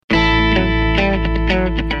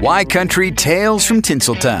Y Country Tales from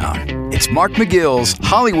Tinseltown. It's Mark McGill's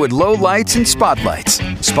Hollywood Lowlights and Spotlights,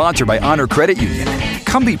 sponsored by Honor Credit Union.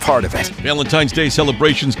 Come be part of it. Valentine's Day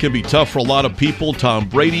celebrations can be tough for a lot of people. Tom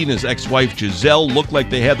Brady and his ex-wife Giselle look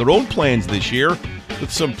like they had their own plans this year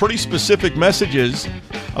with some pretty specific messages.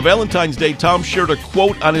 On Valentine's Day, Tom shared a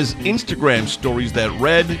quote on his Instagram stories that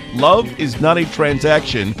read, "Love is not a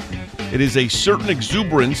transaction. It is a certain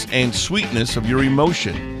exuberance and sweetness of your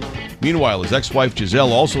emotion." Meanwhile, his ex-wife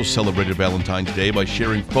Giselle also celebrated Valentine's Day by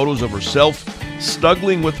sharing photos of herself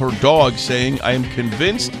snuggling with her dog, saying, "I am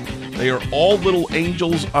convinced they are all little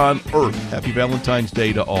angels on earth. Happy Valentine's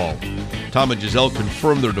Day to all." Tom and Giselle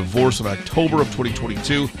confirmed their divorce in October of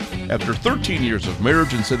 2022 after 13 years of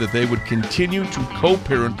marriage and said that they would continue to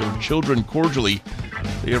co-parent their children cordially.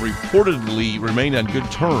 They have reportedly remained on good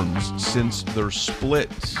terms since their split.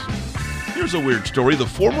 Here's a weird story. The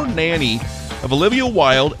former nanny of Olivia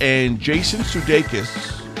Wilde and Jason Sudeikis,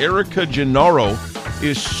 Erica Gennaro,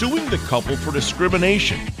 is suing the couple for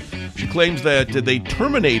discrimination. She claims that they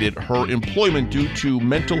terminated her employment due to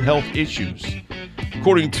mental health issues.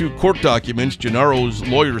 According to court documents, Gennaro's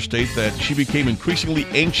lawyers state that she became increasingly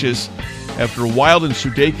anxious after Wilde and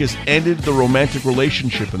Sudeikis ended the romantic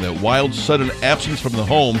relationship and that Wilde's sudden absence from the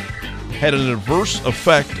home had an adverse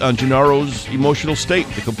effect on Gennaro's emotional state.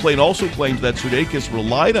 The complaint also claims that Sudeikis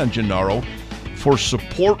relied on Gennaro for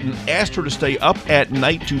support and asked her to stay up at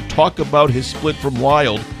night to talk about his split from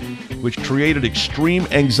Wilde, which created extreme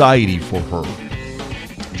anxiety for her.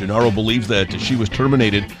 Gennaro believes that she was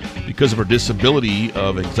terminated because of her disability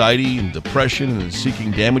of anxiety and depression and is seeking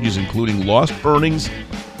damages including lost earnings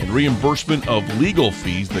and reimbursement of legal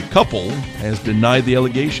fees. The couple has denied the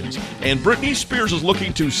allegations. And Britney Spears is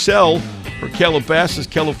looking to sell her Calabasas,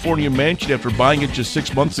 California mansion after buying it just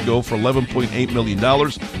 6 months ago for $11.8 million.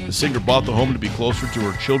 The singer bought the home to be closer to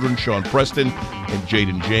her children, Sean Preston and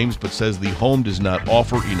Jaden James, but says the home does not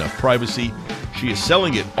offer enough privacy. She is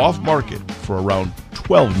selling it off-market for around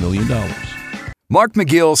 $12 million. Mark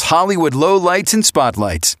McGill's Hollywood Lowlights and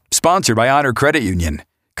Spotlights, sponsored by Honor Credit Union.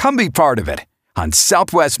 Come be part of it on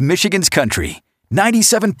Southwest Michigan's Country,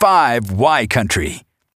 97.5 Y Country.